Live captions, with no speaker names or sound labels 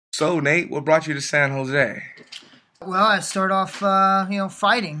So, Nate, what brought you to San Jose? Well, I start off,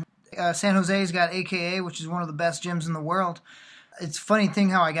 fighting. San Jose's got AKA, which is one of the best gyms in the world. It's a funny thing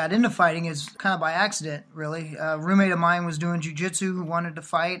how I got into fighting is kind of by accident, really. A roommate of mine was doing jujitsu who wanted to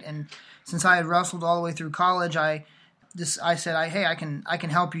fight, and since I had wrestled all the way through college, I said, hey, I can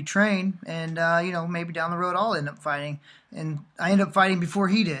help you train, and maybe down the road I'll end up fighting. And I ended up fighting before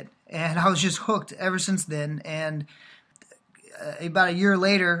he did, and I was just hooked ever since then. And about a year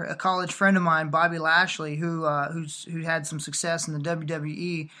later, a college friend of mine, Bobby Lashley, who had some success in the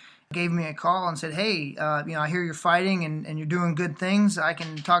WWE, gave me a call and said, "Hey, I hear you're fighting and you're doing good things. I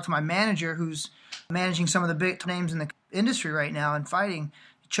can talk to my manager, who's managing some of the big names in the industry right now in fighting,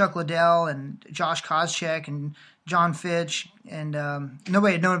 Chuck Liddell and Josh Koscheck and John Fitch, and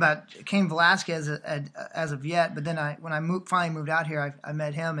nobody had known about Cain Velasquez as of yet. But then when I finally moved out here, I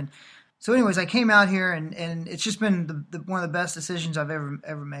met him and." So, anyways, I came out here, and it's just been one of the best decisions I've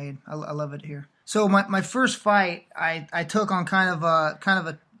ever made. I love it here. So, my first fight, I took on kind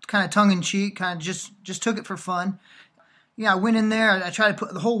of tongue in cheek, kind of just took it for fun. Yeah, I went in there. I tried to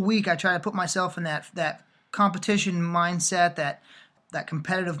put the whole week. I tried to put myself in that competition mindset, that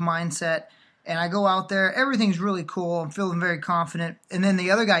competitive mindset, and I go out there. Everything's really cool. I'm feeling very confident, and then the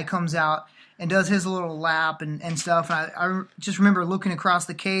other guy comes out and does his little lap and stuff. And I just remember looking across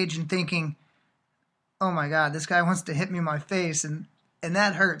the cage and thinking, oh my God, this guy wants to hit me in my face. And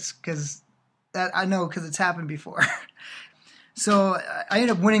that hurts because I know because it's happened before. So I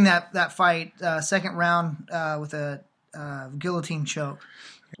ended up winning that fight, second round with a guillotine choke.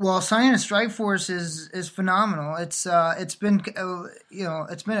 Well, signing a Strikeforce is phenomenal. It's been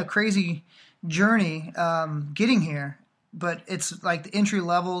a crazy journey getting here, but it's like the entry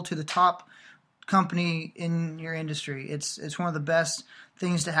level to the top company in your industry. It's one of the best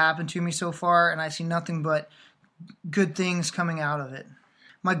things to happen to me so far, and I see nothing but good things coming out of it.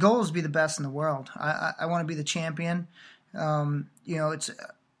 My goal is to be the best in the world. I want to be the champion. It's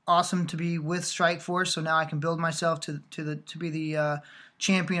awesome to be with Strikeforce, so now I can build myself to be the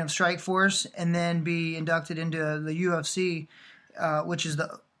champion of Strikeforce, and then be inducted into the UFC, which is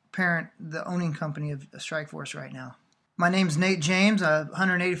the owning company of Strikeforce right now. My name's Nate James, a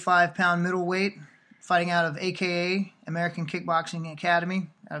 185-pound middleweight, fighting out of AKA, American Kickboxing Academy,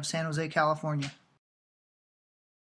 out of San Jose, California.